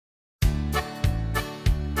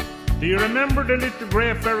Do you remember the little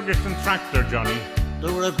grey Ferguson tractor, Johnny? They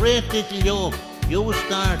were a great little yoke. You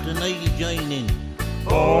start and I'll join in.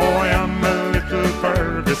 Oh, I am a little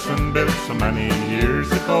Ferguson built so many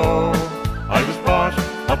years ago. I was bought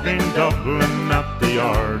up in Dublin at the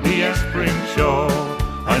RDS Spring Show.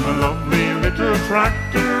 I'm a lovely little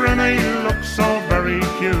tractor and I look so very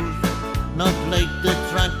cute. Not like the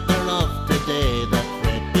tractor of today, that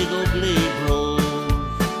great big ugly bruise.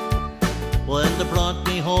 Well, they brought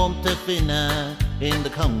me home to Finna in the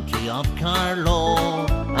county of Carlow,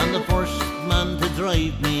 and the first man to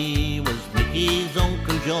drive me was Mickey's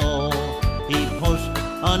Uncle Joe. He pushed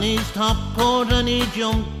on his top coat and he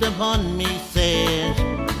jumped upon me seat,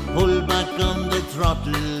 pulled back on the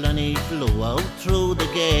throttle and he flew out through the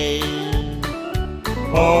gate.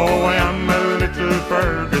 Oh, I am a little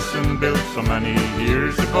Ferguson built so many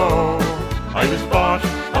years ago. I was bought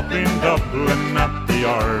up in Dublin at the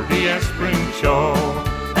RDS Spring Show.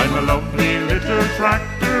 I'm a lovely little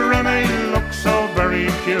tractor and I look so very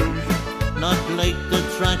cute. Not like the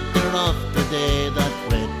tractor of today, that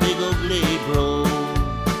great big ugly bruise.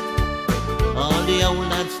 All the old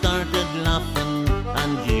lads started laughing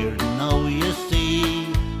and jeering, now you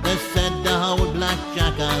see. They said the whole black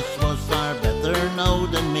jackass was far better now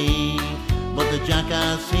than me. But the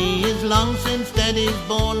jackass, he is long since dead, his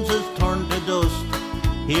bones has turned to dust.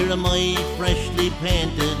 Here am I freshly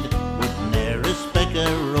painted with ne'er a speck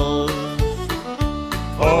of rose.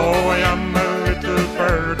 Oh, I am a little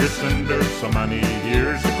Ferguson built so many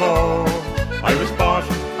years ago. I was bought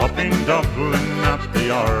up in Dublin at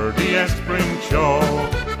the RDS Spring Show.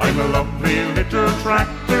 I'm a lovely little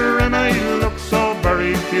tractor and I look so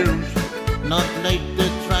very cute. Not like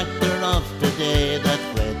the tractor of today, that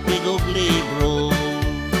great big ugly bruise.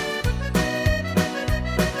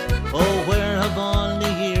 Oh, where have all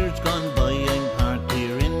the years gone by? I'm parked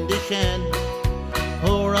here in the shed.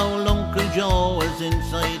 Poor old Uncle Joe is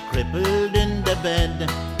inside, crippled in the bed.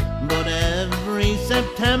 But every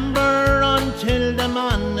September until the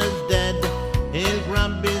man is dead, he'll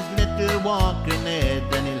grab his little walking head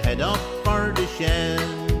and he'll head up for the shed.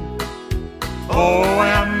 Oh, I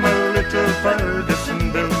am a little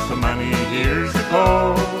Ferguson built so many years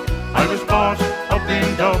ago. I was bought up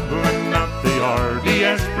in Dublin at the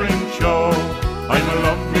RDS Spring Show. I'm a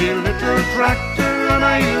lovely little tractor and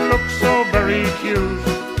I look so very cute.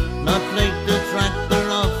 Not like the tractor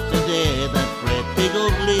of today, that great big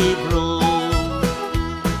ugly bruise.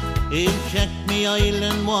 He'll check me oil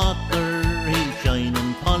and water, he'll shine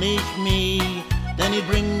and polish me, then he'll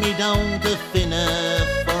bring me down to Finna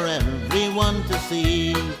for everyone to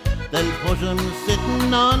see. They'll put him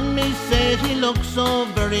sitting on me seat, he looks so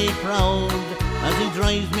very proud as he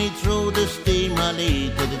drives me through the steam rally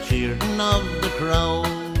to the cheering of the crowd.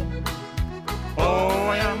 Oh,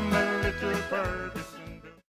 I am a little Ferguson.